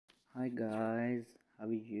Hi guys, how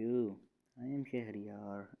are you? I am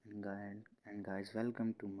Shahriyar and guys,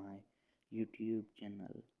 welcome to my YouTube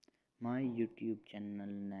channel. My YouTube channel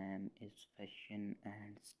name is Fashion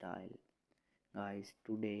and Style. Guys,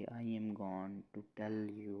 today I am going to tell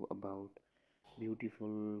you about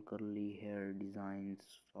beautiful curly hair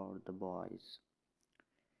designs for the boys.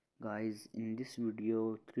 Guys, in this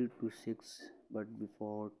video 3 to 6, but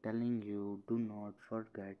before telling you, do not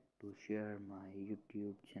forget to share my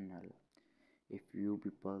YouTube channel. If you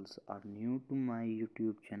peoples are new to my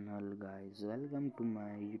YouTube channel, guys, welcome to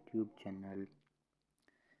my YouTube channel.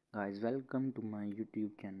 Guys, welcome to my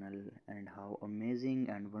YouTube channel and how amazing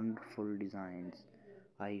and wonderful designs.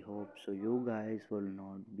 I hope so you guys will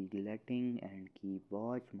not be letting and keep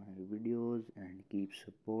watch my videos and keep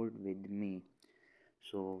support with me.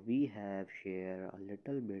 So we have share a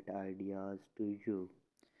little bit ideas to you.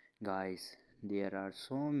 Guys, there are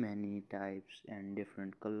so many types and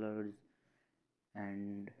different colors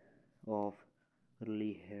and of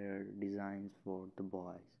curly hair designs for the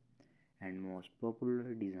boys and most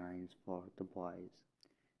popular designs for the boys.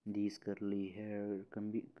 These curly hair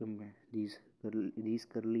these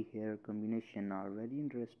curly hair combination are very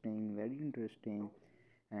interesting,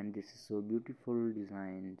 and this is so beautiful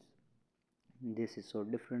designs. This is so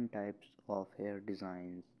different types of hair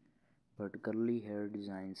designs, but curly hair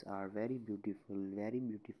designs are very beautiful,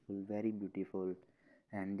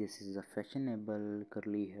 and this is a fashionable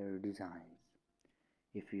curly hair designs.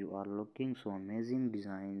 If you are looking so amazing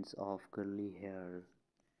designs of curly hair,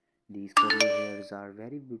 these curly hairs are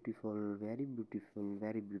very beautiful.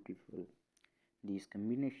 These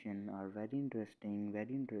combination are very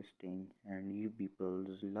interesting, and you people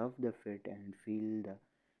love the fit and feel the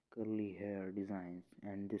curly hair designs.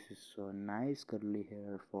 And this is so nice curly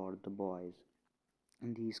hair for the boys.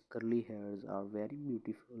 And these curly hairs are very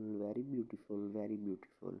beautiful.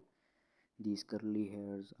 These curly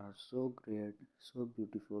hairs are so great, so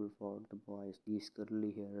beautiful for the boys. These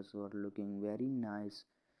curly hairs are looking very nice,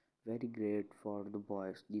 very great for the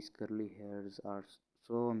boys. These curly hairs are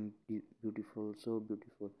so beautiful, so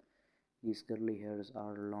beautiful. These curly hairs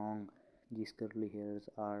are long. These curly hairs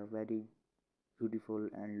are very beautiful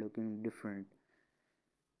and looking different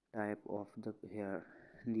type of the hair.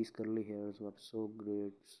 These curly hairs were so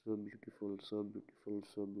great, so beautiful, so beautiful,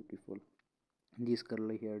 so beautiful. These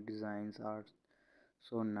curly hair designs are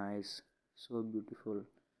so nice, so beautiful,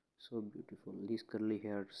 so beautiful. These curly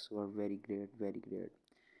hairs were very great, very great.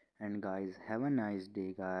 And guys, have a nice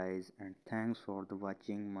day guys, and thanks for the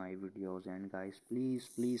watching my videos. And guys, please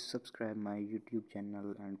subscribe my YouTube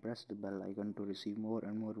channel and press the bell icon to receive more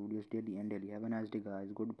and more videos daily and daily. Have a nice day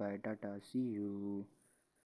guys. Goodbye, tata, see you.